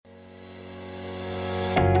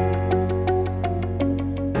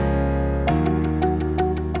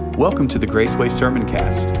Welcome to the Graceway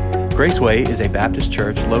Sermoncast. Graceway is a Baptist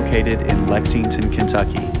church located in Lexington,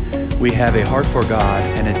 Kentucky. We have a heart for God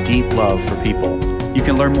and a deep love for people. You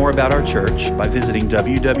can learn more about our church by visiting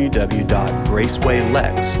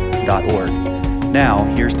www.gracewaylex.org. Now,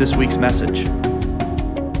 here's this week's message.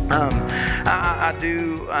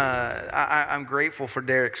 I'm grateful for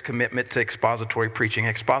Derek's commitment to expository preaching.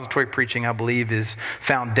 Expository preaching, I believe, is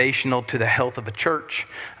foundational to the health of a church.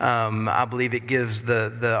 I believe it gives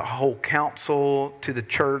the whole counsel to the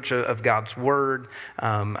church of God's Word.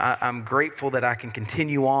 I'm grateful that I can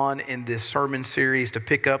continue on in this sermon series to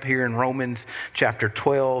pick up here in Romans chapter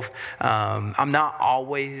 12. I'm not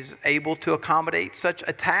always able to accommodate such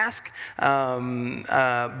a task,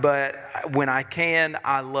 but when I can,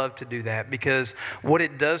 I love to do that, because what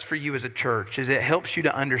it does for you as a church is it helps you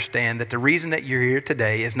to understand that the reason that you're here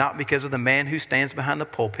today is not because of the man who stands behind the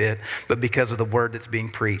pulpit, but because of the word that's being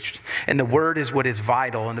preached. And the word is what is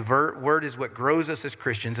vital, and the word is what grows us as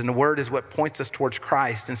Christians, and the word is what points us towards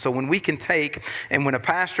Christ. And so when we can take, and when a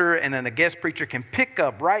pastor and then a guest preacher can pick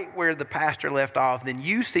up right where the pastor left off, then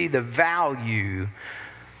you see the value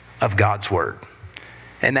of God's word.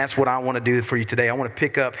 And that's what I want to do for you today. I want to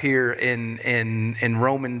pick up here in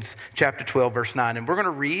Romans chapter 12, verse 9. And we're going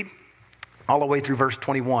to read all the way through verse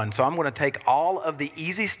 21. So I'm going to take all of the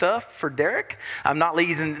easy stuff for Derek. I'm not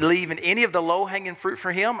leaving any of the low-hanging fruit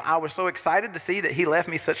for him. I was so excited to see that he left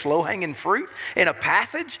me such low-hanging fruit in a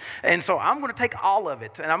passage. And so I'm going to take all of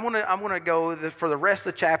it. And I'm going to go for the rest of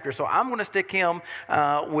the chapter. So I'm going to stick him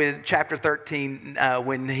with chapter 13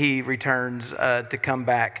 when he returns to come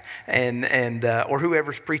back. Or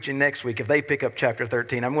whoever's preaching next week, if they pick up chapter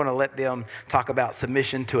 13, I'm going to let them talk about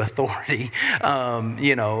submission to authority.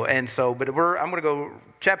 I'm going to go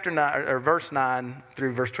chapter 9 or verse 9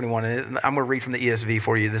 through verse 21. And I'm going to read from the ESV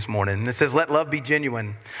for you this morning. And it says, "Let love be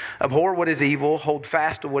genuine. Abhor what is evil. Hold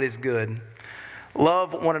fast to what is good.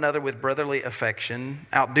 Love one another with brotherly affection.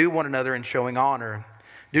 Outdo one another in showing honor.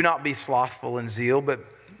 Do not be slothful in zeal, but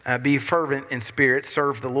be fervent in spirit.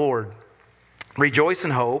 Serve the Lord. Rejoice in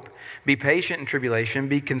hope. Be patient in tribulation.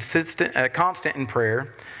 Be constant in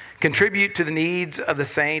prayer. Contribute to the needs of the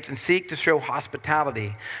saints and seek to show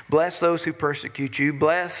hospitality. Bless those who persecute you.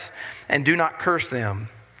 Bless and do not curse them.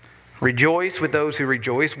 Rejoice with those who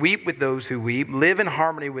rejoice. Weep with those who weep. Live in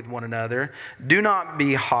harmony with one another. Do not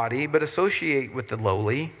be haughty, but associate with the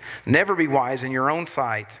lowly. Never be wise in your own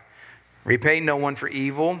sight. Repay no one for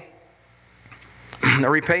evil.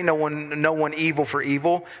 Repay no one evil for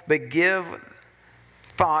evil, but give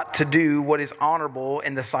thought to do what is honorable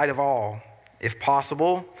in the sight of all. If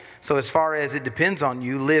possible, so as far as it depends on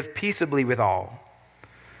you, live peaceably with all.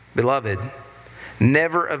 Beloved,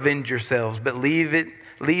 never avenge yourselves, but leave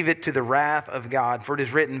it to the wrath of God. For it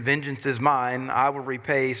is written, 'Vengeance is mine, I will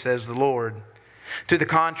repay,' says the Lord. To the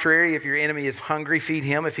contrary, if your enemy is hungry, feed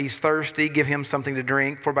him. If he's thirsty, give him something to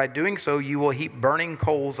drink. For by doing so, you will heap burning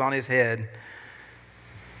coals on his head.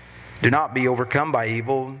 Do not be overcome by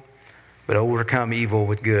evil, but overcome evil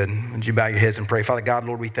with good." Would you bow your heads and pray? Father God,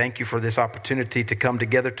 Lord, we thank you for this opportunity to come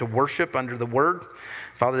together to worship under the word.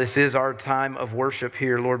 Father, this is our time of worship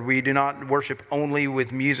here. Lord, we do not worship only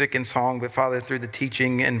with music and song, but Father, through the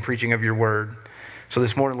teaching and preaching of your word. So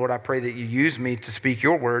this morning, Lord, I pray that you use me to speak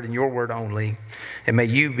your word and your word only, and may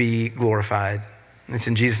you be glorified. And it's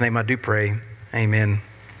in Jesus' name I do pray. Amen.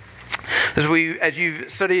 As you've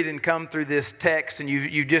studied and come through this text, and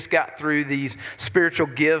you've just got through these spiritual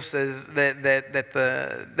gifts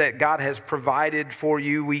that God has provided for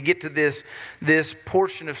you, we get to this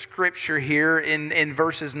portion of Scripture here in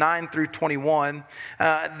verses 9 through 21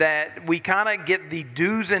 that we kind of get the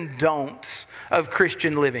do's and don'ts of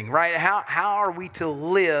Christian living, right? How are we to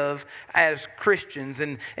live as Christians?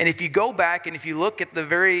 And if you go back and if you look at the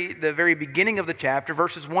very beginning of the chapter,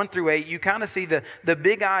 verses 1 through 8, you kind of see the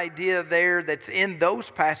big idea there that's in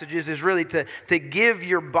those passages is really to give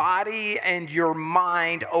your body and your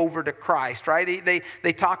mind over to Christ, right?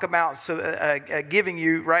 They talk about giving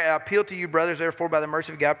you, right? I appeal to you, brothers, therefore, by the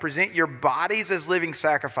mercy of God, present your bodies as living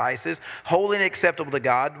sacrifices, holy and acceptable to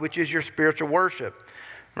God, which is your spiritual worship,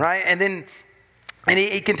 right? And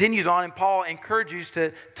he continues on, and Paul encourages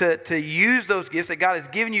you to use those gifts that God has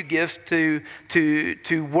given you, gifts to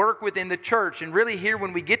work within the church. And really here,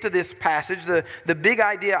 when we get to this passage, the big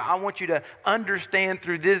idea I want you to understand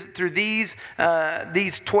through these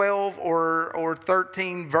 12 or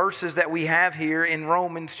 13 verses that we have here in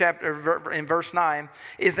Romans chapter in verse 9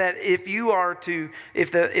 is that if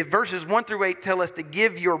verses 1 through 8 tell us to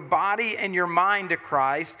give your body and your mind to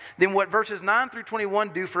Christ, then what verses 9 through 21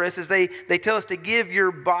 do for us is they tell us to give give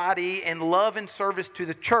your body in love and service to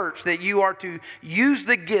the church, that you are to use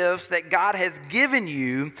the gifts that God has given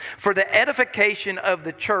you for the edification of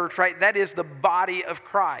the church, right? That is the body of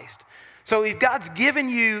Christ. So if God's given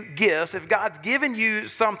you gifts, if God's given you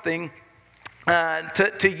something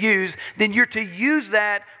to use, then you're to use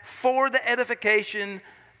that for the edification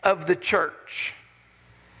of the church.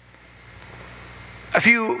 A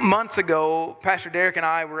few months ago, Pastor Derek and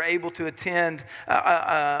I were able to attend,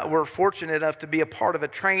 we're fortunate enough to be a part of a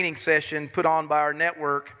training session put on by our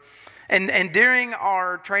network. And during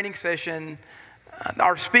our training session,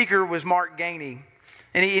 our speaker was Mark Gainey.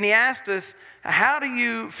 And he asked us, how do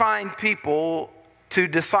you find people to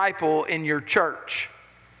disciple in your church?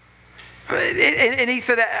 And he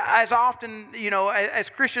said, as often, as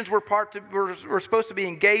Christians, we're supposed to be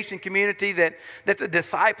engaged in community that's a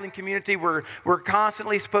discipling community. We're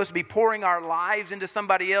constantly supposed to be pouring our lives into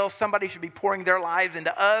somebody else. Somebody should be pouring their lives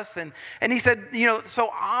into us. And he said, so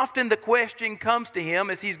often the question comes to him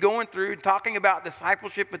as he's going through talking about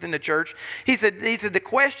discipleship within the church. He said the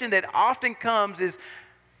question that often comes is,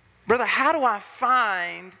 brother, how do I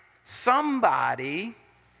find somebody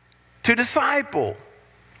to disciple?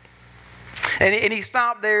 And he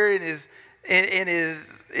stopped there in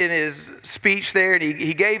his speech there, and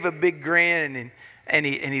he gave a big grin, and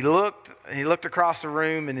he looked across the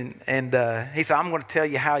room, and he said, "I'm going to tell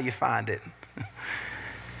you how you find it."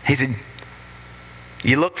 He said,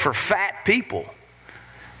 "You look for fat people."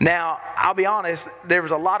 Now, I'll be honest, there was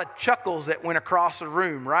a lot of chuckles that went across the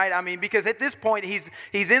room, right? I mean, because at this point,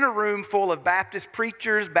 he's in a room full of Baptist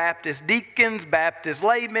preachers, Baptist deacons, Baptist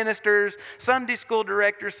lay ministers, Sunday school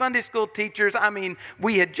directors, Sunday school teachers. I mean,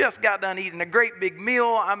 we had just got done eating a great big meal.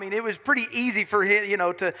 I mean, it was pretty easy for him,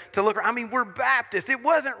 to look. I mean, we're Baptists. It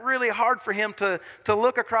wasn't really hard for him to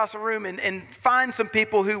look across the room and find some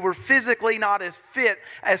people who were physically not as fit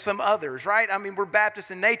as some others, right? I mean, we're Baptists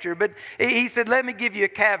in nature. But he said, let me give you a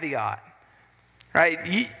caveat,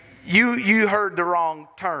 right? You heard the wrong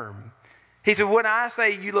term. He said, when I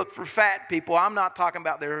say you look for fat people, I'm not talking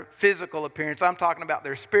about their physical appearance. I'm talking about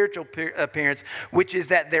their spiritual appearance, which is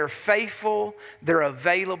that they're faithful, they're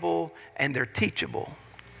available, and they're teachable.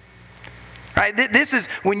 Right? This is,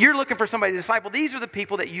 when you're looking for somebody to disciple, these are the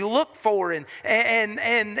people that you look for. And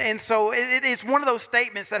so it's one of those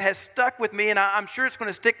statements that has stuck with me, and I'm sure it's going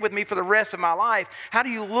to stick with me for the rest of my life. How do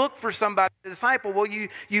you look for somebody to disciple? Well,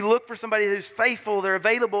 you look for somebody who's faithful, they're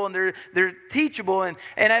available, and they're teachable. And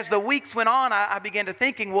as the weeks went on, I began to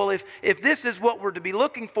thinking, well, if this is what we're to be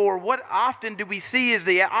looking for, what often do we see is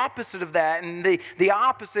the opposite of that? And the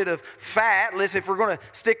opposite of fat, if we're going to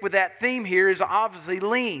stick with that theme here, is obviously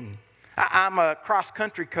lean. I'm a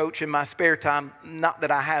cross-country coach in my spare time, not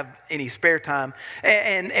that I have any spare time.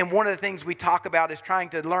 And one of the things we talk about is trying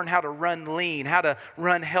to learn how to run lean, how to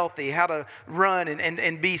run healthy, how to run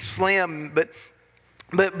and be slim.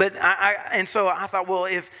 And so I thought, well,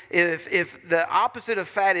 if the opposite of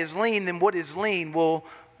fat is lean, then what is lean? Well,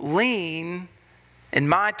 lean, in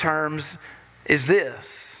my terms, is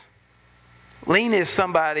this. Lean is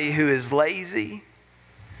somebody who is lazy,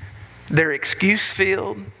 they're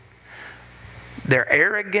excuse-filled, they're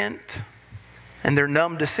arrogant, and they're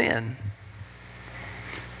numb to sin.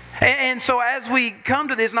 And so as we come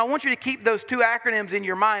to this, and I want you to keep those two acronyms in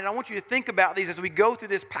your mind, and I want you to think about these as we go through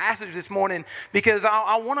this passage this morning, because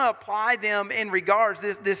I want to apply them in regards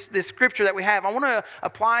to this scripture that we have. I want to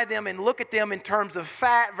apply them and look at them in terms of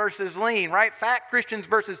fat versus lean, right? Fat Christians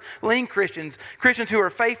versus lean Christians. Christians who are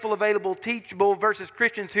faithful, available, teachable versus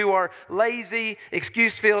Christians who are lazy,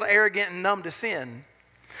 excuse-filled, arrogant, and numb to sin.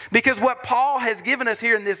 Because what Paul has given us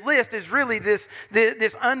here in this list is really this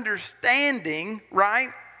understanding, right,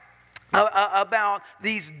 about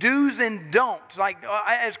these do's and don'ts. Like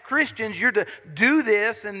as Christians, you're to do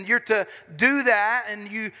this and you're to do that,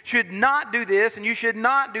 and you should not do this and you should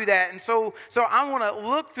not do that. And so I want to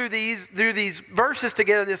look through these verses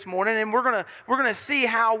together this morning, and we're gonna see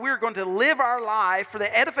how we're going to live our life for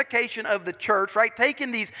the edification of the church, right?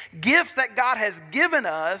 Taking these gifts that God has given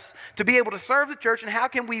us to be able to serve the church, and how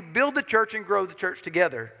can we build the church and grow the church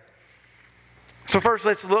together. So first,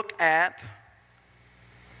 let's look at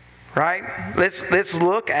Let's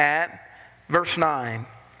look at verse 9.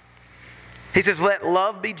 He says, let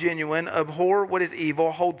love be genuine, abhor what is evil,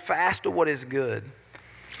 hold fast to what is good.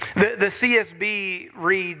 The CSB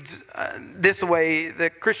reads this way, the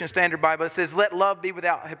Christian Standard Bible. It says, let love be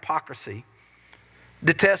without hypocrisy.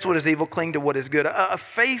 Detest what is evil, cling to what is good. A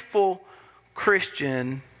faithful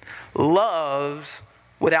Christian loves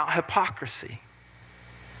without hypocrisy.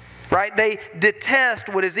 Right? They detest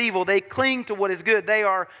what is evil. They cling to what is good. They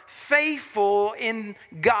are faithful in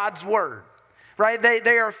God's word. right?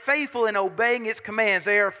 They are faithful in obeying its commands.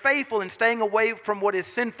 They are faithful in staying away from what is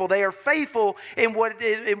sinful. They are faithful in what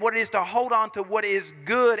it is to hold on to what is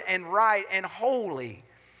good and right and holy.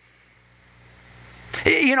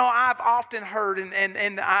 You know, I've often heard,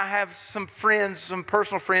 and I have some friends, some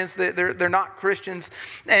personal friends, that they're not Christians,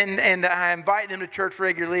 and I invite them to church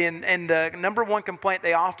regularly, and the number one complaint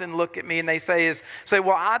they often look at me and they say,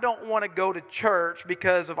 well, I don't want to go to church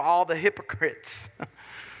because of all the hypocrites.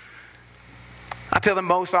 I tell them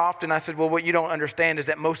most often, I said, well, what you don't understand is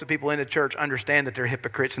that most of the people in the church understand that they're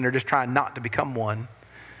hypocrites and they're just trying not to become one.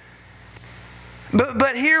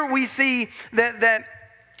 But here we see that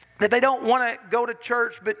they don't want to go to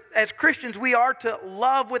church, but as Christians, we are to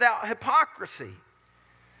love without hypocrisy.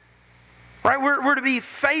 Right? We're to be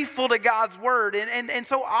faithful to God's word. And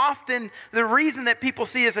so often the reason that people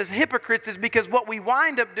see us as hypocrites is because what we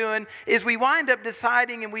wind up doing is we wind up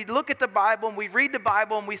deciding, and we look at the Bible and we read the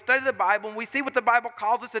Bible and we study the Bible and we see what the Bible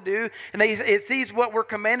calls us to do, and it sees what we're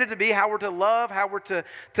commanded to be, how we're to love, how we're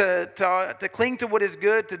to cling to what is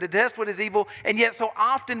good, to detest what is evil, and yet so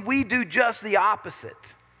often we do just the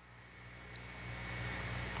opposite.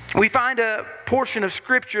 We find a portion of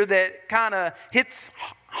Scripture that kind of hits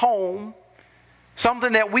home,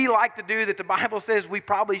 something that we like to do that the Bible says we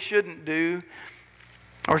probably shouldn't do,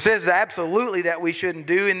 or says absolutely that we shouldn't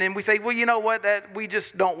do, and then we say, well, you know what, that we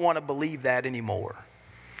just don't want to believe that anymore.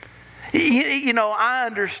 You know, I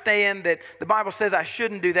understand that the Bible says I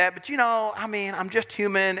shouldn't do that, but you know, I mean, I'm just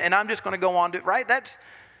human, and I'm just going to go on to it, right? That's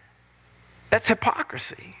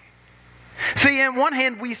hypocrisy. See, on one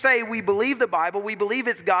hand, we say we believe the Bible, we believe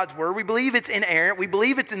it's God's word, we believe it's inerrant, we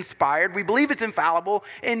believe it's inspired, we believe it's infallible,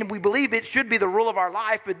 and we believe it should be the rule of our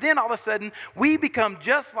life, but then all of a sudden, we become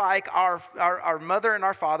just like our mother and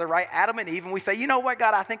our father, right, Adam and Eve, and we say, you know what,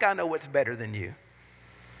 God, I think I know what's better than you.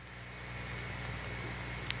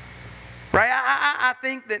 Right, I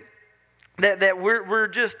think that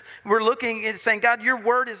we're looking and saying, God, your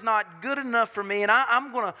word is not good enough for me, and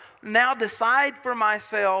I'm going to now decide for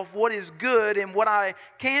myself what is good and what I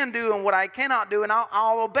can do and what I cannot do, and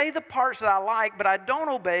I'll obey the parts that I like, but I don't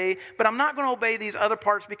obey, but I'm not going to obey these other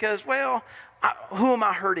parts because, well, who am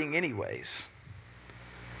I hurting anyways?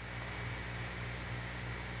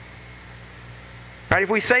 Right, if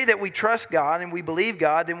we say that we trust God and we believe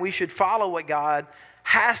God, then we should follow what God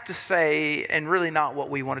has to say and really not what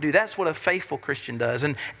we want to do. That's what a faithful Christian does.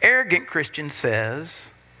 An arrogant Christian says,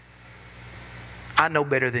 I know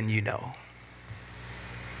better than you know.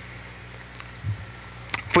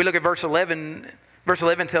 If we look at verse 11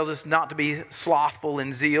 tells us not to be slothful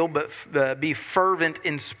in zeal, but be fervent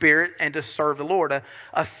in spirit and to serve the Lord.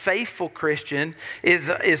 A faithful Christian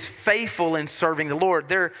is faithful in serving the Lord.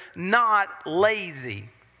 They're not lazy.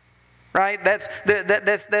 Right? That's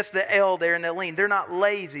the L there in the lean. They're not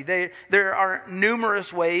lazy. There are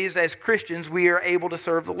numerous ways as Christians we are able to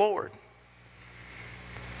serve the Lord.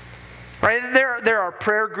 Right? There are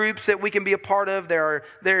prayer groups that we can be a part of. There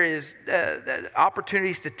is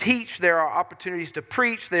opportunities to teach. There are opportunities to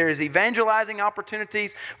preach. There is evangelizing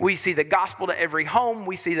opportunities. We see the gospel to every home.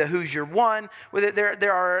 We see the Who's Your One.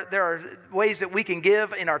 There are ways that we can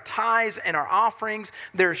give in our tithes and our offerings.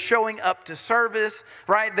 There's showing up to service.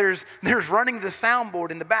 Right? There's running the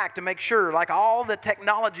soundboard in the back to make sure, like all the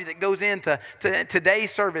technology that goes into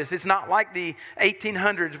today's service. It's not like the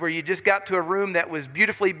 1800s where you just got to a room that was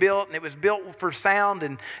beautifully built and it was built for sound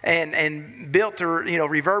and built to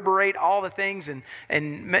reverberate all the things and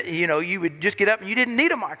you would just get up and you didn't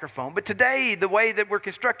need a microphone. But today, the way that we're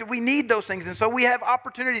constructed, we need those things, and so we have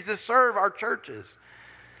opportunities to serve our churches.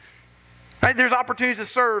 Right? There's opportunities to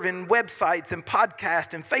serve in websites and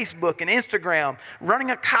podcasts and Facebook and Instagram,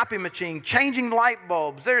 running a copy machine, changing light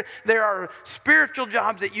bulbs. There are spiritual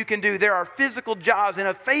jobs that you can do. There are physical jobs, and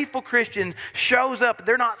a faithful Christian shows up.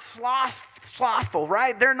 They're not slothful,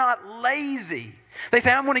 right? They're not lazy. They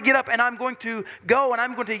say, I'm going to get up and I'm going to go and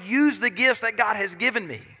I'm going to use the gifts that God has given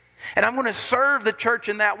me. And I'm going to serve the church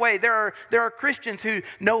in that way. There are Christians who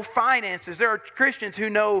know finances. There are Christians who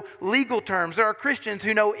know legal terms. There are Christians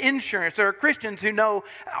who know insurance. There are Christians who know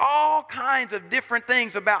all kinds of different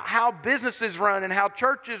things about how businesses run and how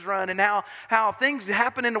churches run and how things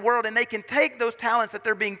happen in the world. And they can take those talents that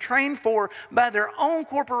they're being trained for by their own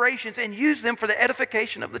corporations and use them for the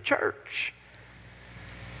edification of the church.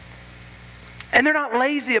 And they're not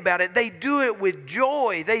lazy about it. They do it with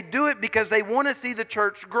joy. They do it because they want to see the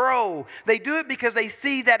church grow. They do it because they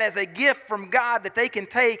see that as a gift from God that they can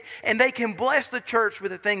take and they can bless the church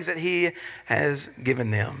with the things that He has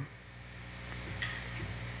given them.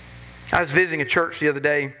 I was visiting a church the other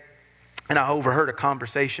day, and I overheard a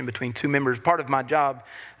conversation between two members. Part of my job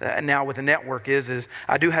now with the network is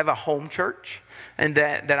I do have a home church, and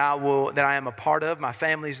that I am a part of. My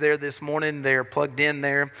family's there this morning. They're plugged in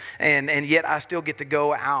there. And yet I still get to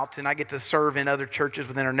go out, and I get to serve in other churches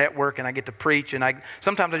within our network, and I get to preach. And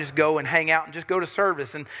sometimes I just go and hang out and just go to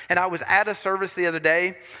service. And I was at a service the other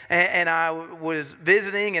day, and I was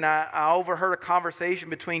visiting, and I overheard a conversation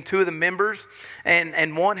between two of the members,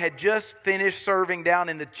 and one had just finished serving down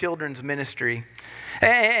in the children's ministry.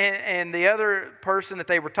 And the other person that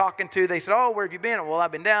they were talking to, they said, "Oh, where have you been?" "Well,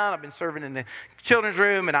 I've been down. I've been serving in the children's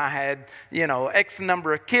room, and I had, X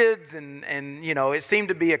number of kids, and it seemed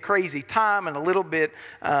to be a crazy time and a little bit,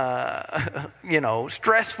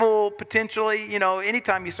 stressful potentially.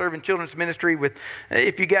 Anytime you serve in children's ministry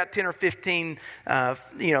if you got 10 or 15,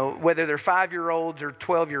 whether they're 5-year-olds or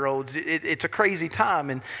 12-year-olds, it's a crazy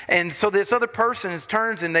time. And so this other person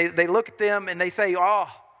turns and they look at them and they say, "Oh,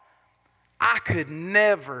 I could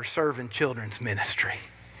never serve in children's ministry.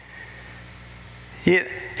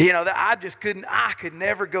 I just couldn't. I could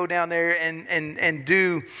never go down there and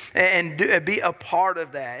be a part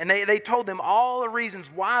of that." And they told them all the reasons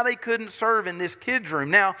why they couldn't serve in this kids' room.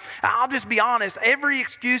 Now, I'll just be honest. Every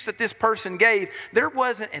excuse that this person gave, there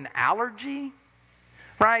wasn't an allergy,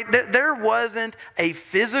 right? There wasn't a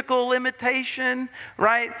physical limitation,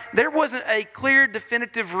 right? There wasn't a clear,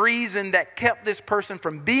 definitive reason that kept this person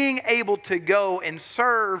from being able to go and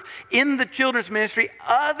serve in the children's ministry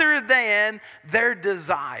other than their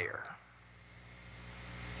desire.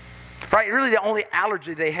 Right? Really, the only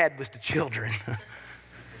allergy they had was to children.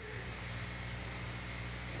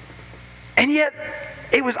 And yet,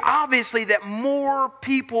 it was obviously that more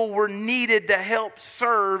people were needed to help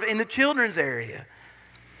serve in the children's area.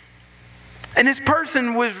 And this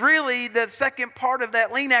person was really the second part of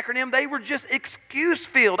that LEAN acronym. They were just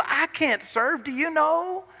excuse-filled. "I can't serve, do you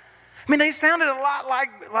know?" I mean, they sounded a lot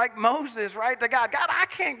like Moses, right? To God, "God, I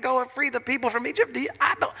can't go and free the people from Egypt.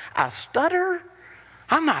 I stutter.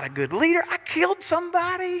 I'm not a good leader. I killed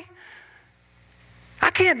somebody. I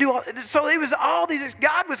can't do all." So it was all these.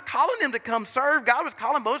 God was calling them to come serve. God was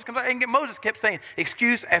calling Moses to come serve. And Moses kept saying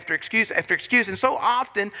excuse after excuse after excuse. And so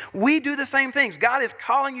often we do the same things. God is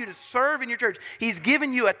calling you to serve in your church. He's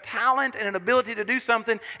given you a talent and an ability to do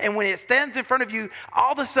something. And when it stands in front of you,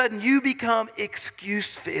 all of a sudden you become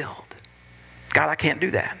excuse-filled. "God, I can't do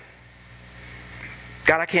that.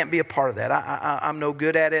 God, I can't be a part of that. I'm no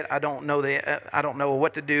good at it. I don't know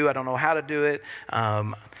what to do. I don't know how to do it."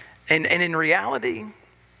 And in reality,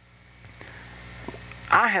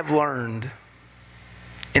 I have learned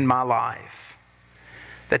in my life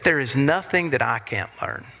that there is nothing that I can't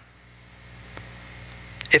learn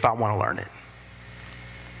if I want to learn it.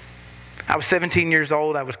 I was 17 years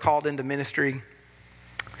old. I was called into ministry.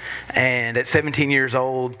 And at 17 years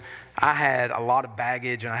old, I had a lot of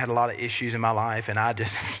baggage and I had a lot of issues in my life. And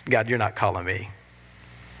 "God, you're not calling me.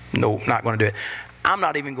 No, not going to do it. I'm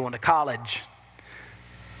not even going to college."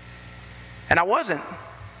 And I wasn't.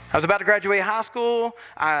 I was about to graduate high school.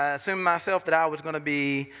 I assumed myself that I was going to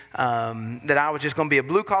be, that I was just going to be a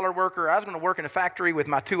blue-collar worker. I was going to work in a factory with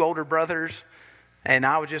my 2 older brothers, and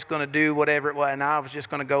I was just going to do whatever it was, and I was just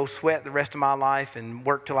going to go sweat the rest of my life and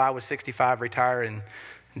work till I was 65, retire, and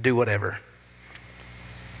do whatever.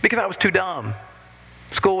 Because I was too dumb.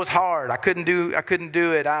 School was hard. I couldn't do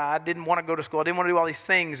it. I didn't want to go to school. I didn't want to do all these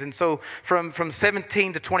things. And so from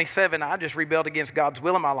 17 to 27, I just rebelled against God's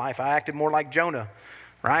will in my life. I acted more like Jonah,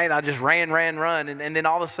 right? I just ran. And then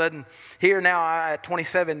all of a sudden, here now at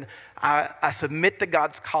 27, I submit to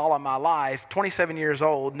God's call on my life. 27 years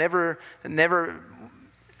old, never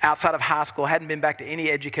outside of high school, hadn't been back to any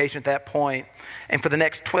education at that point. And for the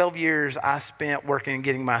next 12 years, I spent working and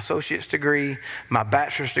getting my associate's degree, my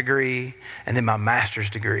bachelor's degree, and then my master's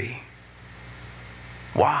degree.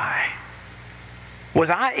 Why? Was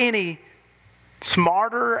I any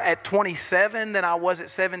smarter at 27 than I was at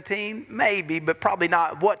 17? Maybe, but probably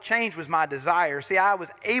not. What changed was my desire. See, I was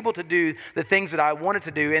able to do the things that I wanted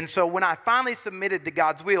to do. And so when I finally submitted to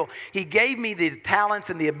God's will, He gave me the talents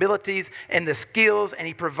and the abilities and the skills, and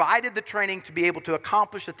He provided the training to be able to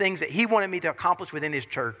accomplish the things that He wanted me to accomplish within His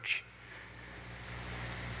church.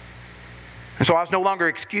 And so I was no longer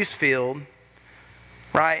excuse-filled,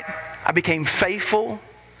 right? I became faithful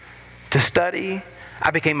to study. I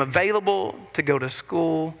became available to go to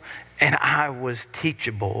school, and I was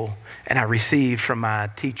teachable, and I received from my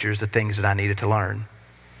teachers the things that I needed to learn.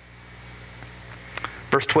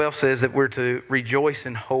 Verse 12 says that we're to rejoice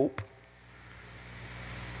in hope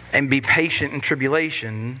and be patient in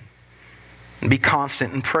tribulation and be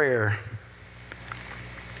constant in prayer.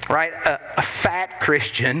 right? A fat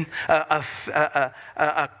Christian, a fat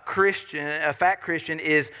Christian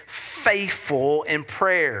is faithful in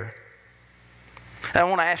prayer. I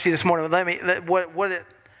want to ask you this morning,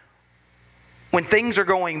 when things are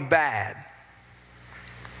going bad,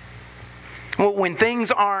 when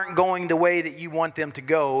things aren't going the way that you want them to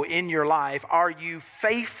go in your life, are you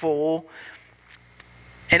faithful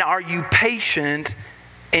and are you patient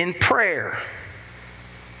in prayer?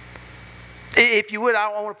 If you would,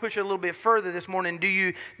 I want to push it a little bit further this morning. Do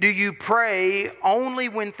you pray only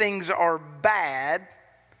when things are bad?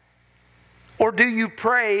 Or do you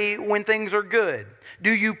pray when things are good?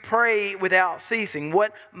 Do you pray without ceasing?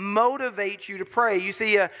 What motivates you to pray? You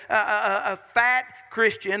see, a fat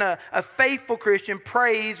Christian, a faithful Christian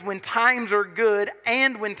prays when times are good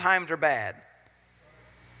and when times are bad.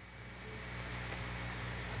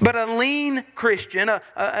 But a lean Christian,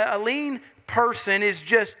 a lean person is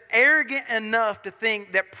just arrogant enough to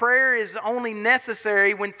think that prayer is only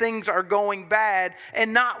necessary when things are going bad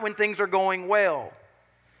and not when things are going well.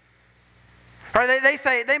 Or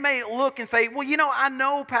they may look and say, well, I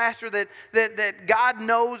know, Pastor, that God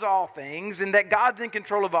knows all things and that God's in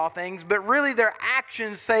control of all things, but really their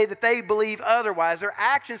actions say that they believe otherwise. Their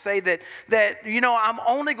actions say that I'm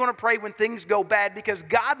only going to pray when things go bad because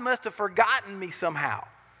God must have forgotten me somehow.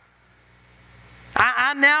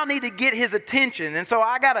 I now need to get His attention, and so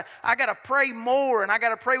I gotta pray more, and I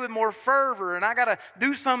gotta pray with more fervor, and I gotta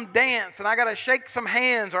do some dance, and I gotta shake some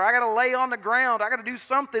hands, or I gotta lay on the ground. I gotta do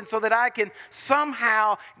something so that I can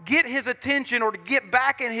somehow get His attention or to get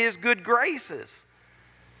back in His good graces.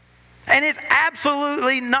 And it's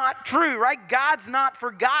absolutely not true, right? God's not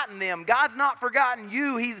forgotten them. God's not forgotten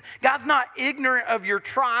you. God's not ignorant of your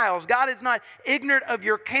trials. God is not ignorant of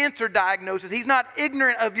your cancer diagnosis. He's not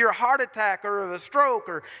ignorant of your heart attack or of a stroke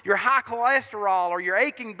or your high cholesterol or your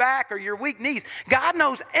aching back or your weak knees. God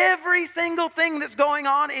knows every single thing that's going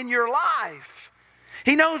on in your life.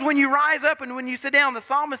 He knows when you rise up and when you sit down. The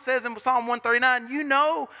psalmist says in Psalm 139, you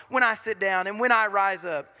know when I sit down and when I rise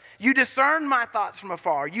up. You discern my thoughts from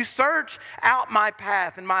afar. You search out my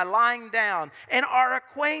path and my lying down and are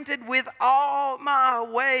acquainted with all my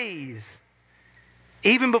ways.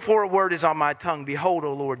 Even before a word is on my tongue, behold,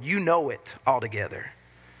 O Lord, you know it altogether.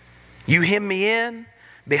 You hem me in,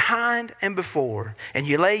 behind and before, and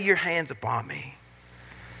you lay your hands upon me.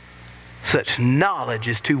 Such knowledge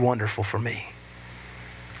is too wonderful for me.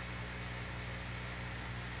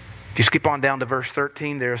 If you skip on down to verse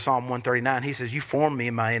 13 there of Psalm 139, he says, you formed me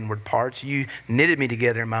in my inward parts. You knitted me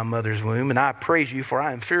together in my mother's womb, and I praise you, for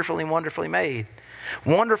I am fearfully and wonderfully made.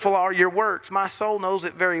 Wonderful are your works. My soul knows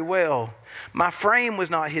it very well. My frame was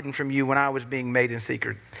not hidden from you when I was being made in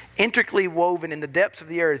secret, intricately woven in the depths of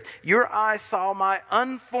the earth. Your eyes saw my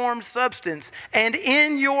unformed substance, and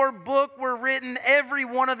in your book were written every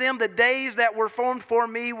one of them, the days that were formed for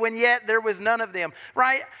me, when yet there was none of them.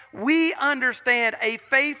 Right? We understand, a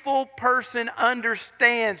faithful person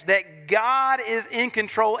understands that God is in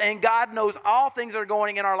control and God knows all things that are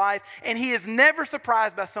going in our life, and He is never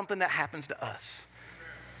surprised by something that happens to us.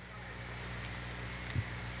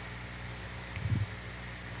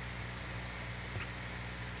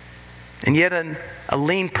 And yet a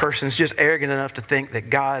lean person is just arrogant enough to think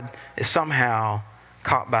that God is somehow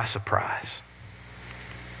caught by surprise.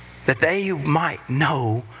 That they might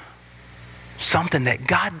know something that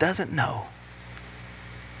God doesn't know.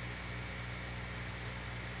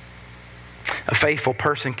 A faithful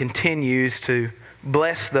person continues to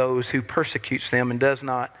bless those who persecutes them and does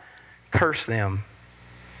not curse them.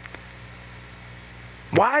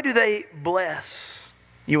 Why do they bless,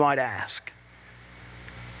 you might ask?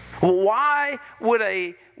 Why would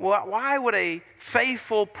a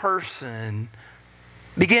faithful person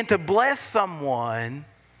begin to bless someone,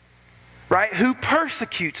 right, who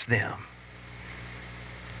persecutes them?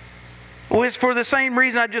 Well, it's for the same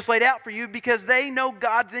reason I just laid out for you, because they know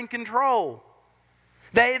God's in control.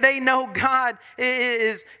 They know God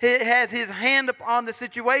has His hand upon the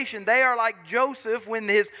situation. They are like Joseph when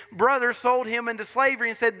his brother sold him into slavery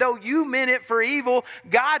and said, though you meant it for evil,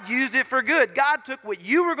 God used it for good. God took what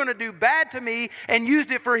you were going to do bad to me and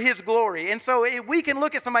used it for His glory. And so we can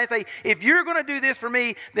look at somebody and say, if you're going to do this for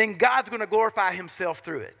me, then God's going to glorify Himself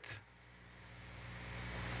through it.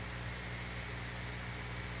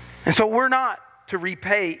 And so we're not to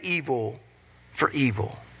repay evil for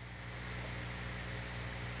evil.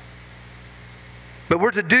 But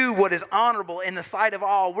we're to do what is honorable in the sight of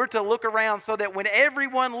all. We're to look around so that when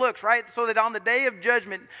everyone looks, right, so that on the day of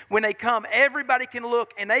judgment, when they come, everybody can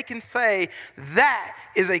look and they can say, that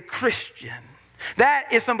is a Christian.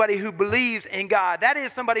 That is somebody who believes in God. That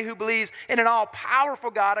is somebody who believes in an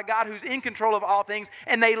all-powerful God, a God who's in control of all things,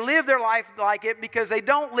 and they live their life like it because they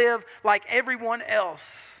don't live like everyone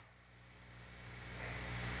else.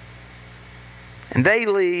 And they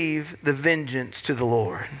leave the vengeance to the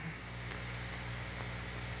Lord.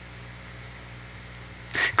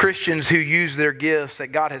 Christians who use their gifts that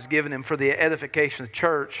God has given them for the edification of the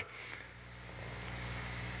church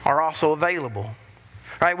are also available.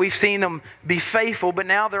 Right? We've seen them be faithful, but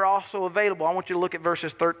now they're also available. I want you to look at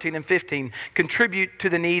verses 13 and 15. Contribute to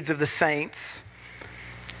the needs of the saints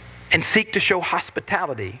and seek to show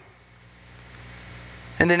hospitality.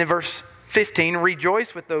 And then in verse 15,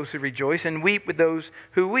 rejoice with those who rejoice and weep with those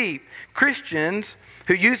who weep. Christians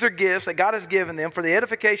who use their gifts that God has given them for the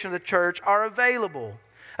edification of the church are available.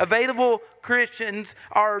 Available Christians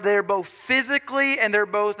are there both physically and they're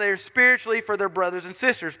there spiritually for their brothers and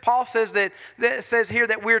sisters. Paul says says here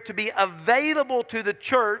that we're to be available to the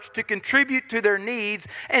church to contribute to their needs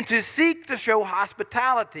and to seek to show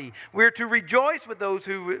hospitality. We're to rejoice with those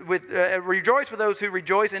who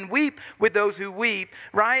rejoice and weep with those who weep.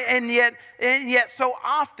 Right? And yet so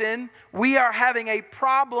often we are having a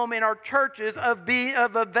problem in our churches of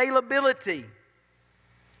availability.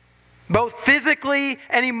 Both physically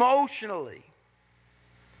and emotionally.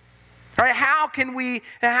 Right? How can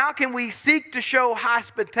we seek to show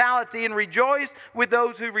hospitality and rejoice with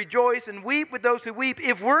those who rejoice and weep with those who weep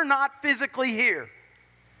if we're not physically here?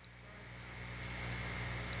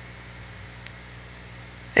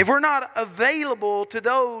 If we're not available to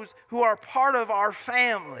those who are part of our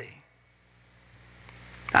family?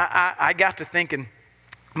 I got to thinking,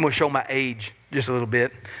 I'm going to show my age just a little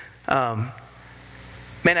bit.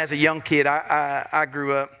 Man, as a young kid, I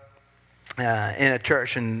grew up in a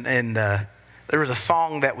church, and there was a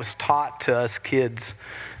song that was taught to us kids.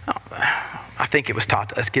 I think it was taught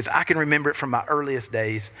to us kids. I can remember it from my earliest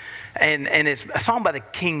days. And it's a song by the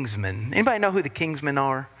Kingsmen. Anybody know who the Kingsmen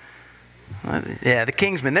are? Yeah, the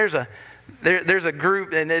Kingsmen. There's a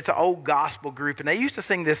group, and it's an old gospel group, and they used to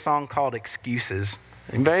sing this song called Excuses.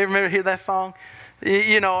 Anybody remember hear that song?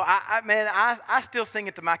 You know, I still sing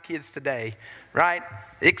it to my kids today, right?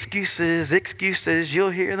 Excuses, excuses,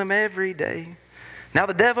 you'll hear them every day. Now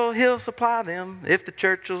the devil, he'll supply them if the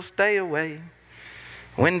church will stay away.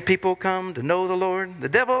 When people come to know the Lord, the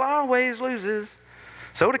devil always loses.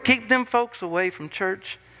 So to keep them folks away from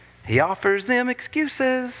church, he offers them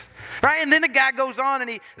excuses. Right? And then the guy goes on,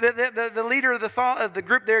 and the leader of the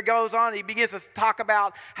group there goes on, and he begins to talk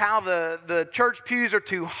about how the church pews are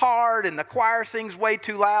too hard and the choir sings way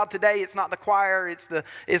too loud. Today it's not the choir,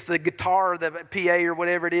 it's the guitar or the PA or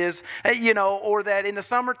whatever it is. You know, or that in the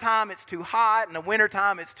summertime it's too hot, and the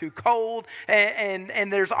wintertime it's too cold,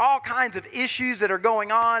 and there's all kinds of issues that are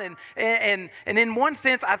going on. And in one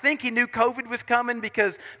sense, I think he knew COVID was coming,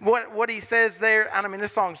 because what he says there, I mean,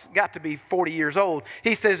 this song's got to be 40 years old.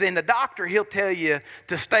 He says, in the doctor, he'll tell you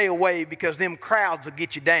to stay away because them crowds will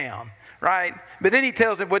get you down, right? But then he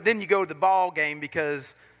tells him, well, then you go to the ball game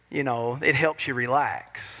because, you know, it helps you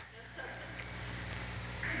relax.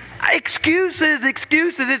 Excuses.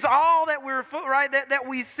 It's all that we're right that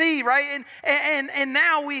we see, right? And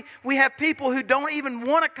now we have people who don't even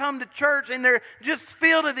want to come to church, and they're just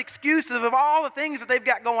filled with excuses of all the things that they've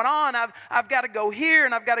got going on. I've got to go here,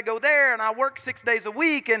 and I've got to go there, and I work 6 days a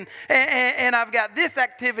week, and I've got this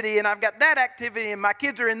activity, and I've got that activity, and my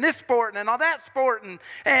kids are in this sport and all that sport,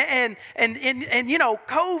 and you know,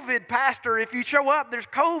 COVID, Pastor, if you show up, there's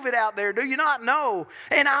COVID out there. Do you not know?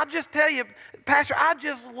 And I'll just tell you, Pastor, I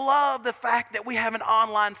just love the fact that we have an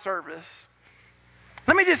online service.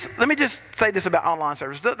 Let me just say this about online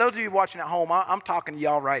service. Those of you watching at home, I'm talking to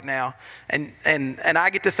y'all right now, and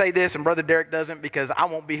I get to say this, and Brother Derek doesn't because I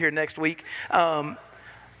won't be here next week. But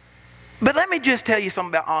let me just tell you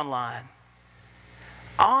something about online.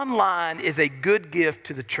 Online is a good gift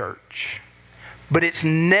to the church, but it's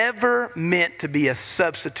never meant to be a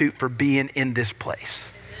substitute for being in this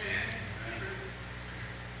place.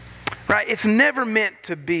 Right? It's never meant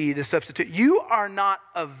to be the substitute. You are not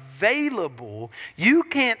available. You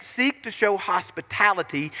can't seek to show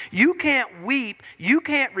hospitality. You can't weep. You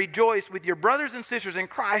can't rejoice with your brothers and sisters in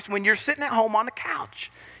Christ when you're sitting at home on the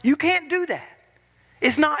couch. You can't do that.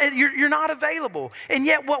 It's not, you're not available. And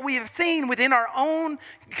yet what we have seen within our own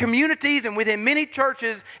communities and within many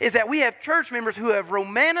churches is that we have church members who have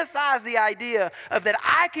romanticized the idea of that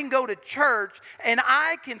I can go to church and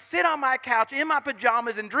I can sit on my couch in my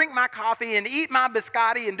pajamas and drink my coffee and eat my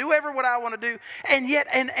biscotti and do what I want to do, and yet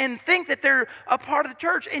and think that they're a part of the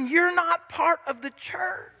church, and you're not part of the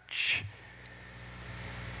church.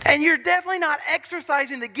 And you're definitely not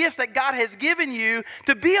exercising the gifts that God has given you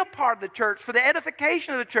to be a part of the church, for the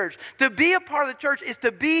edification of the church. To be a part of the church is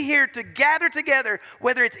to be here to gather together,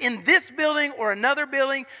 whether it's in this building or another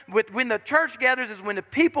building. When the church gathers is when the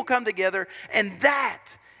people come together, and that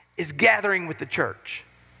is gathering with the church.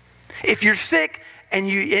 If you're sick and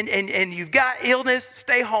you've got illness,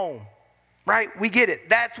 stay home, right? We get it.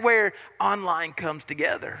 That's where online comes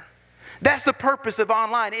together. That's the purpose of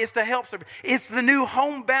online, is to help serve. It's the new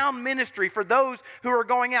homebound ministry for those who are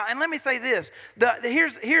going out. And let me say this,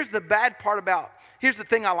 here's the bad part about, here's the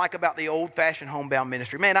thing I like about the old-fashioned homebound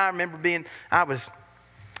ministry. Man, I remember I was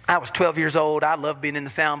 12 years old. I loved being in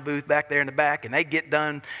the sound booth back there in the back, and they'd get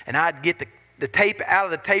done, and I'd get the tape out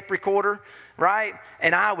of the tape recorder, right?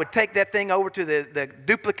 And I would take that thing over to the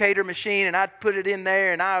duplicator machine, and I'd put it in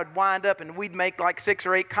there, and I would wind up, and we'd make like 6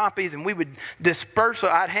 or 8 copies, and we would disperse. So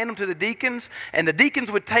I'd hand them to the deacons, and the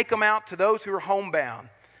deacons would take them out to those who were homebound.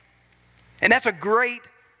 And that's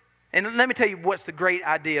and let me tell you what's the great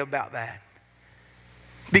idea about that.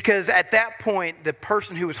 Because at that point, the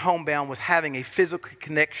person who was homebound was having a physical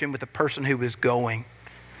connection with the person who was going.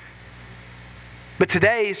 But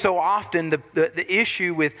today, so often, the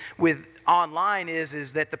issue with online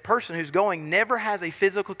is that the person who's going never has a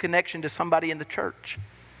physical connection to somebody in the church.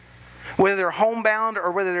 Whether they're homebound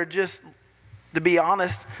or whether they're just, to be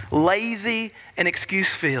honest, lazy and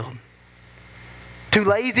excuse-filled. Too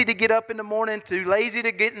lazy to get up in the morning, too lazy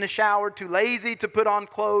to get in the shower, too lazy to put on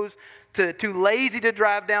clothes, too lazy to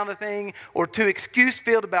drive down the thing, or too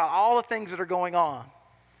excuse-filled about all the things that are going on.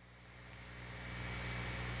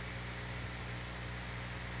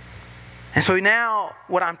 And so now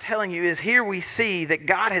what I'm telling you is here we see that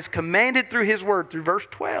God has commanded through His Word, through verse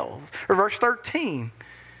 12 or verse 13,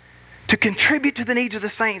 to contribute to the needs of the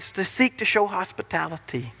saints, to seek to show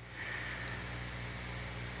hospitality.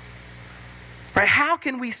 Right? How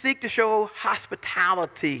can we seek to show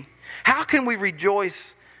hospitality? How can we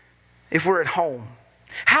rejoice if we're at home?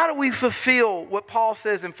 How do we fulfill what Paul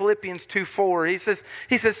says in Philippians 2:4?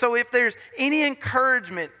 He says, so if there's any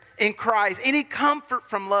encouragement in Christ, any comfort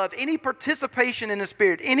from love, any participation in the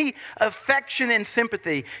Spirit, any affection and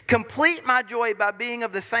sympathy, complete my joy by being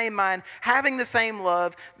of the same mind, having the same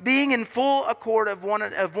love, being in full accord of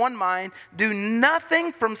one mind. Do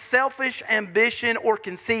nothing from selfish ambition or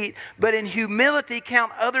conceit, but in humility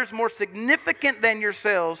count others more significant than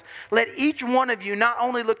yourselves. Let each one of you not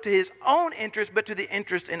only look to his own interest, but to the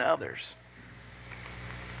interest in others.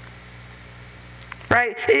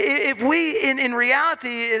 Right? If we, in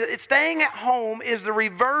reality, staying at home is the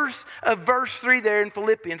reverse of verse 3 there in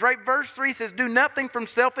Philippians. Right? Verse 3 says, do nothing from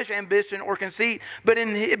selfish ambition or conceit, but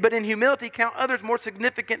in humility count others more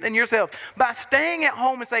significant than yourself. By staying at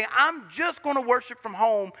home and saying, I'm just going to worship from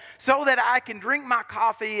home so that I can drink my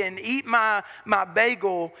coffee and eat my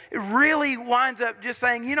bagel, it really winds up just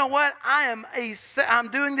saying, you know what? I'm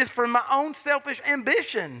doing this for my own selfish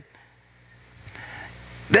ambition.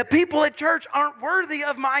 The people at church aren't worthy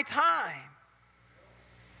of my time.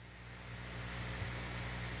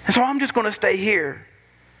 And so I'm just going to stay here.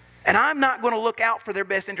 And I'm not going to look out for their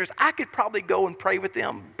best interest. I could probably go and pray with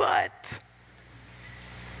them, but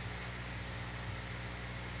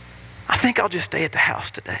I think I'll just stay at the house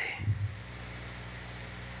today.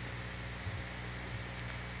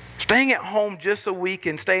 Staying at home just so we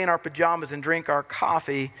can stay in our pajamas and drink our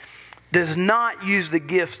coffee does not use the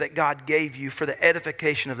gifts that God gave you for the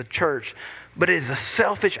edification of the church, but it is a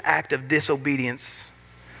selfish act of disobedience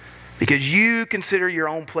because you consider your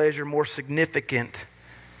own pleasure more significant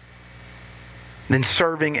than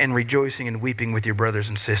serving and rejoicing and weeping with your brothers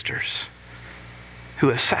and sisters who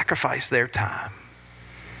have sacrificed their time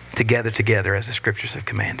to gather together as the Scriptures have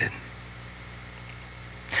commanded.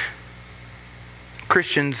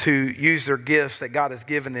 Christians who use their gifts that God has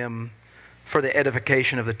given them for the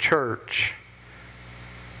edification of the church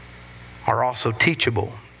are also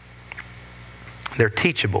teachable. They're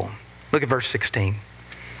teachable. Look at verse 16.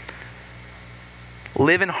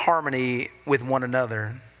 Live in harmony with one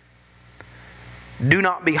another. Do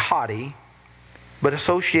not be haughty, but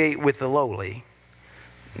associate with the lowly.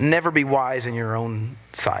 Never be wise in your own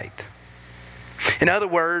sight. In other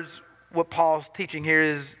words, what Paul's teaching here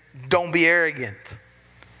is don't be arrogant.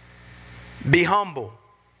 Be humble.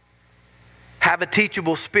 Have a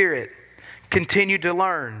teachable spirit. Continue to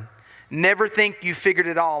learn. Never think you figured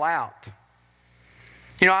it all out.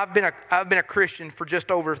 You know, I've been a Christian for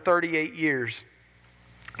just over 38 years.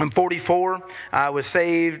 I'm 44. I was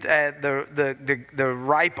saved at the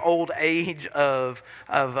ripe old age of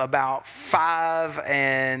about 5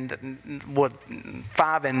 and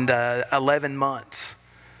 11 months.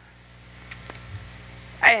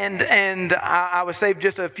 And I was saved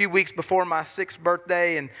just a few weeks before my 6th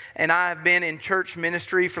birthday, and I've been in church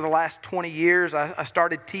ministry for the last 20 years. I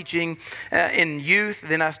started teaching in youth,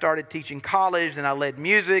 then I started teaching college, then I led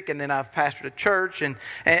music, and then I've pastored a church. And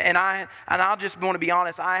I'll just want to be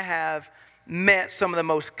honest, I have met some of the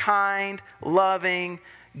most kind, loving,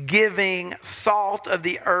 giving, salt of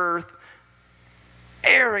the earth,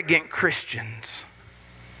 arrogant Christians.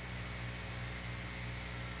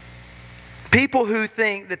 People who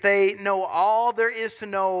think that they know all there is to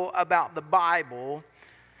know about the Bible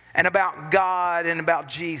and about God and about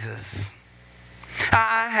Jesus.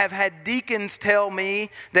 I have had deacons tell me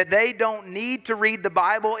that they don't need to read the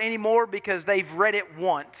Bible anymore because they've read it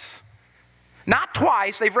once. Not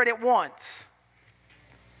twice, they've read it once.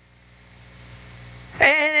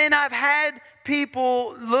 And I've had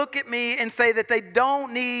people look at me and say that they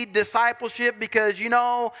don't need discipleship because,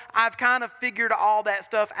 I've kind of figured all that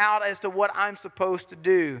stuff out as to what I'm supposed to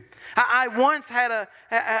do. I once had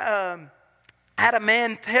a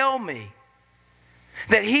man tell me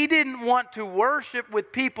that he didn't want to worship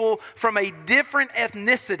with people from a different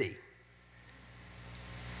ethnicity.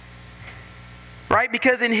 Right?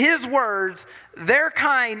 Because in his words, their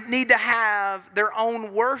kind need to have their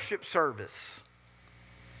own worship service.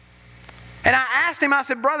 And I asked him, I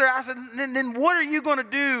said, brother, then what are you going to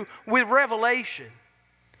do with Revelation?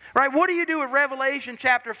 Right? What do you do with Revelation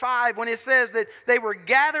chapter 5 when it says that they were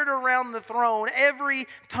gathered around the throne, every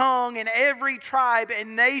tongue and every tribe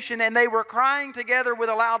and nation, and they were crying together with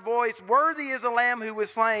a loud voice, "Worthy is the Lamb who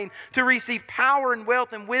was slain to receive power and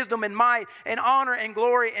wealth and wisdom and might and honor and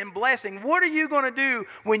glory and blessing." What are you going to do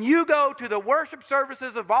when you go to the worship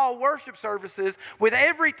services of all worship services with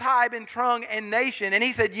every tribe and tongue and nation? And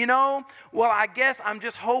he said, well, I guess I'm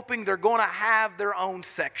just hoping they're going to have their own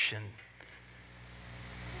section.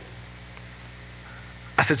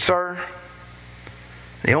 I said, sir,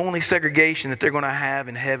 the only segregation that they're going to have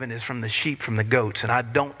in heaven is from the sheep from the goats, and I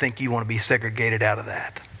don't think you want to be segregated out of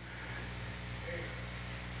that.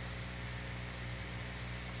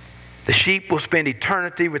 The sheep will spend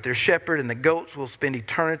eternity with their shepherd, and the goats will spend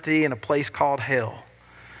eternity in a place called hell.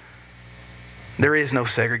 There is no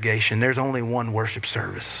segregation. There's only one worship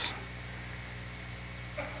service.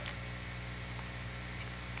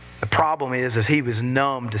 The problem is he was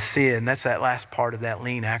numb to sin. That's that last part of that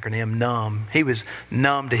lean acronym, numb. He was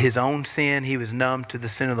numb to his own sin. He was numb to the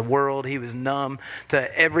sin of the world. He was numb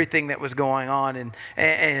to everything that was going on.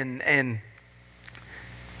 And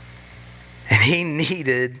he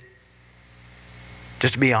needed,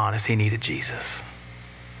 just to be honest, he needed Jesus.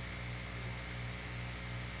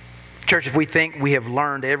 Church, if we think we have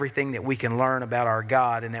learned everything that we can learn about our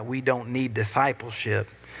God and that we don't need discipleship,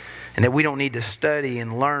 and that we don't need to study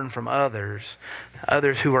and learn from others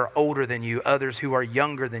who are older than you, others who are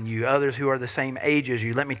younger than you, others who are the same age as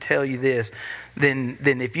you, let me tell you this, then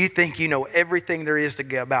if you think you know everything there is to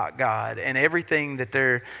get about God and everything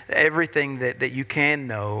that you can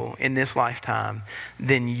know in this lifetime,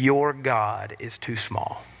 then your God is too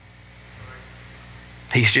small.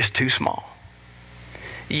 He's just too small.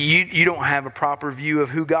 You don't have a proper view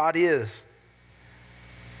of who God is.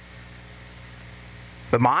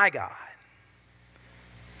 But my God,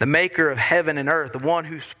 the maker of heaven and earth, the one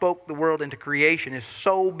who spoke the world into creation, is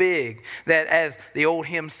so big that, as the old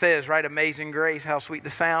hymn says, right, Amazing Grace, how sweet the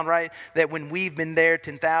sound, right, that when we've been there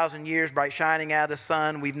 10,000 years, bright shining out of the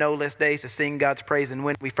sun, we've no less days to sing God's praise than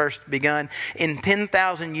when we first begun. In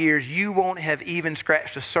 10,000 years, you won't have even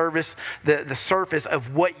scratched the surface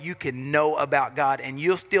of what you can know about God, and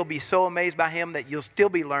you'll still be so amazed by Him that you'll still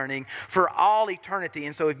be learning for all eternity.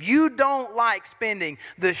 And so if you don't like spending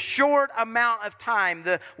the short amount of time,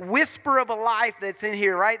 the whisper of a life that's in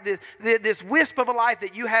here, right? This wisp of a life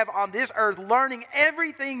that you have on this earth, learning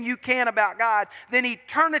everything you can about God, then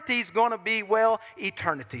eternity's going to be,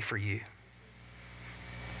 eternity for you.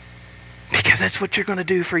 Because that's what you're going to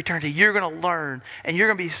do for eternity. You're going to learn, and you're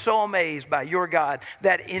going to be so amazed by your God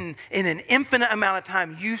that in an infinite amount of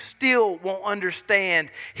time, you still won't understand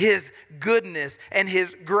His goodness and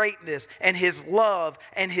His greatness and His love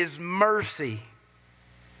and His mercy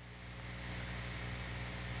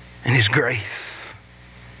and His grace.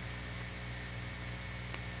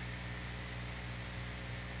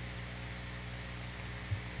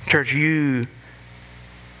 Church, you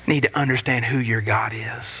need to understand who your God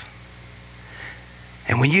is.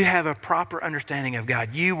 And when you have a proper understanding of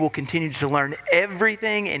God, you will continue to learn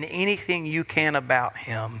everything and anything you can about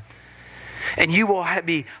Him. And you will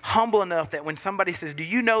be humble enough that when somebody says, "Do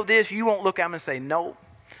you know this?" you won't look at them and say, "No."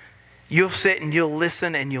 You'll sit and you'll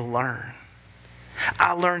listen and you'll learn.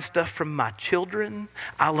 I learn stuff from my children.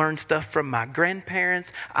 I learn stuff from my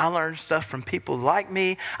grandparents. I learn stuff from people like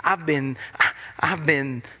me. I've been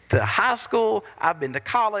to high school. I've been to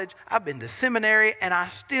college. I've been to seminary. And I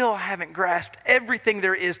still haven't grasped everything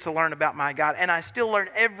there is to learn about my God. And I still learn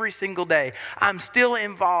every single day. I'm still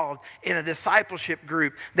involved in a discipleship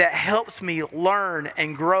group that helps me learn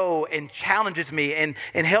and grow and challenges me and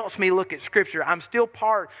helps me look at Scripture. I'm still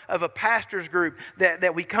part of a pastor's group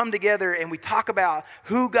that we come together and we talk about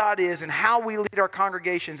who God is and how we lead our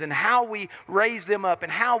congregations and how we raise them up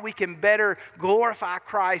and how we can better glorify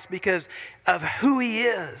Christ because of who He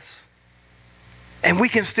is. And we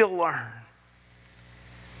can still learn.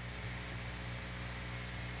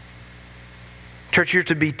 Church, you're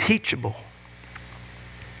to be teachable.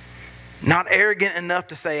 Not arrogant enough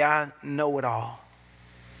to say, I know it all.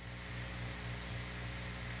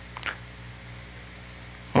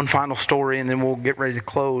 One final story and then we'll get ready to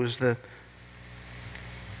close. I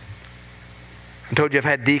told you I've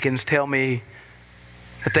had deacons tell me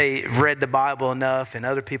that they read the Bible enough, and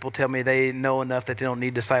other people tell me they know enough that they don't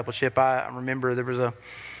need discipleship. I remember there was a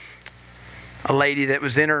lady that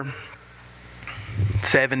was in her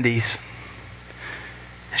 70s.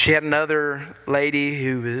 She had another lady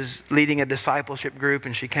who was leading a discipleship group,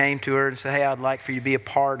 and she came to her and said, hey, I'd like for you to be a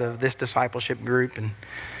part of this discipleship group. And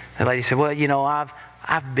the lady said, well, you know, I've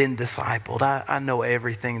been discipled. I know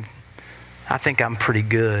everything. I think I'm pretty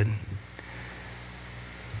good.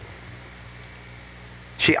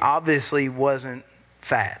 She obviously wasn't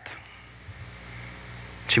fat.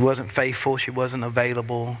 She wasn't faithful. She wasn't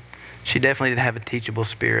available. She definitely didn't have a teachable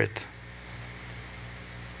spirit.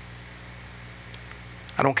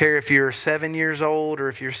 I don't care if you're 7 years old or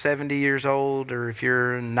if you're 70 years old or if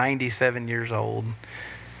you're 97 years old.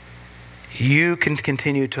 You can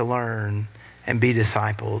continue to learn and be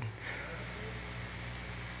discipled.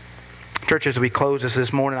 Church, as we close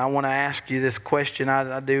this morning, I want to ask you this question.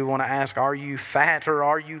 I do want to ask, are you fat or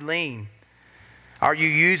are you lean? Are you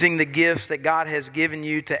using the gifts that God has given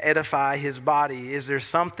you to edify His body? Is there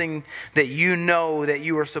something that you know that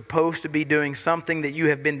you are supposed to be doing, something that you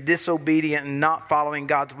have been disobedient and not following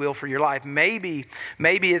God's will for your life? Maybe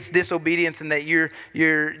it's disobedience in that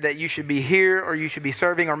that you should be here or you should be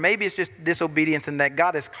serving, or maybe it's just disobedience in that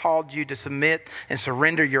God has called you to submit and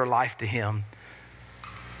surrender your life to Him,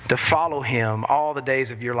 to follow Him all the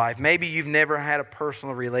days of your life. Maybe you've never had a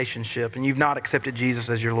personal relationship and you've not accepted Jesus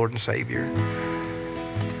as your Lord and Savior.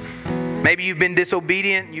 Maybe you've been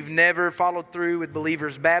disobedient. You've never followed through with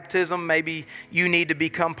believers' baptism. Maybe you need to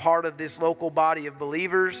become part of this local body of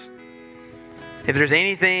believers. If there's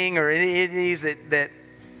anything or any of these that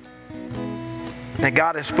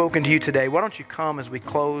God has spoken to you today, why don't you come as we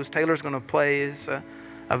close? Taylor's going to play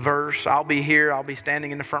a verse. I'll be here. I'll be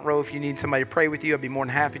standing in the front row. If you need somebody to pray with you, I'd be more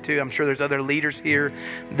than happy to. I'm sure there's other leaders here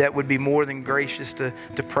that would be more than gracious to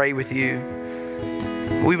pray with you.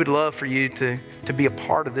 We would love for you to be a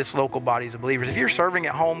part of this local bodies of believers. If you're serving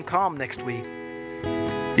at home, come next week.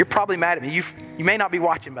 You're probably mad at me. You may not be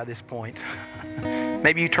watching by this point.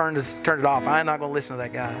 Maybe you turned it off. I'm not going to listen to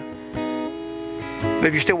that guy. But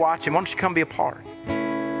if you're still watching, why don't you come be a part?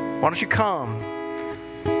 Why don't you come?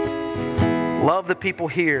 Love the people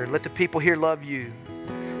here. Let the people here love you.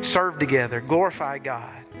 Serve together. Glorify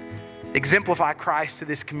God. Exemplify Christ to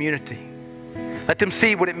this community. Let them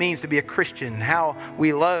see what it means to be a Christian, how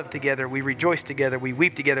we love together, we rejoice together, we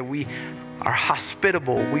weep together, we are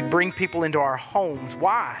hospitable, we bring people into our homes.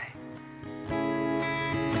 Why?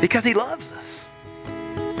 Because He loves us.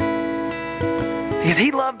 Because He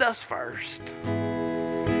loved us first.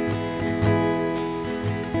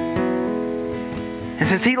 And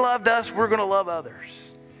since He loved us, we're going to love others.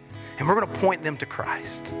 And we're going to point them to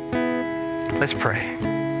Christ. Let's pray.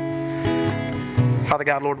 Father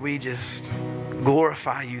God, Lord, we just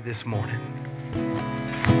glorify You this morning.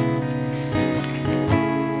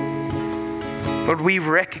 Lord, we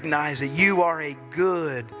recognize that You are a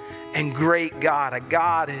good and great God, a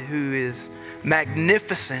God who is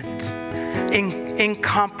magnificent,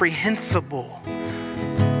 incomprehensible.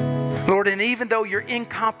 Lord, and even though You're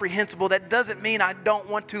incomprehensible, that doesn't mean I don't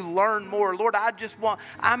want to learn more. Lord, I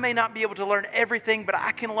may not be able to learn everything, but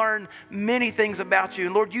I can learn many things about You.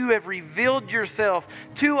 And Lord, You have revealed Yourself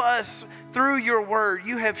to us through Your word.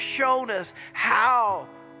 You have shown us how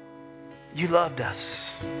You loved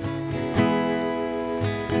us.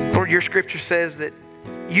 Lord, Your scripture says that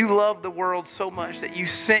You loved the world so much that You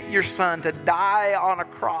sent Your Son to die on a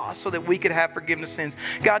cross so that we could have forgiveness of sins.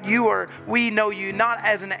 God, we know You not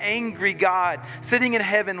as an angry God sitting in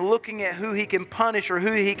heaven looking at who He can punish or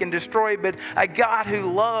who He can destroy, but a God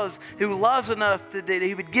who loves enough that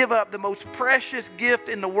He would give up the most precious gift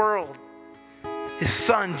in the world His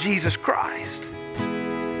Son, Jesus Christ,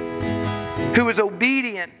 who was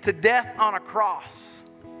obedient to death on a cross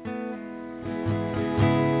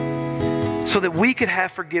so that we could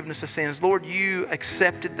have forgiveness of sins. Lord, you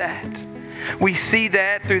accepted that. We see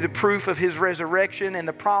that through the proof of His resurrection and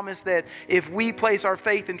the promise that if we place our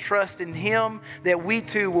faith and trust in Him, that we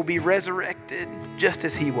too will be resurrected just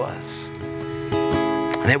as He was.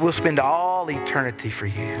 And that we'll spend all eternity for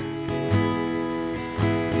you.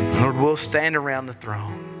 Lord, we'll stand around the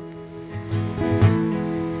throne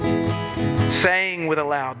saying with a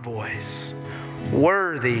loud voice,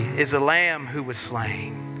 "Worthy is the Lamb who was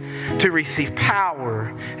slain to receive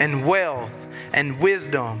power and wealth and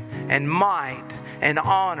wisdom and might and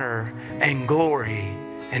honor and glory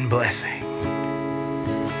and blessing."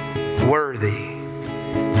 Worthy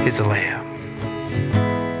is the Lamb.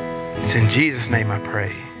 It's in Jesus' name I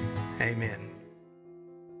pray. Amen.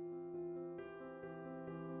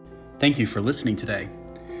 Thank you for listening today.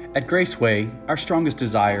 At Graceway, our strongest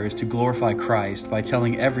desire is to glorify Christ by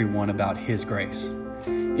telling everyone about His grace.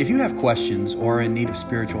 If you have questions or are in need of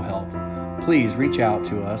spiritual help, please reach out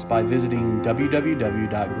to us by visiting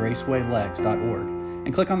www.gracewaylex.org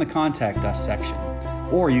and click on the Contact Us section.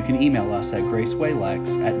 Or you can email us at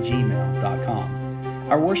gracewaylex@gmail.com.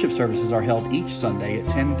 Our worship services are held each Sunday at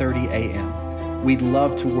 10:30 a.m. We'd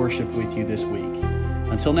love to worship with you this week.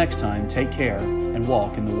 Until next time, take care and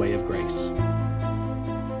walk in the way of grace.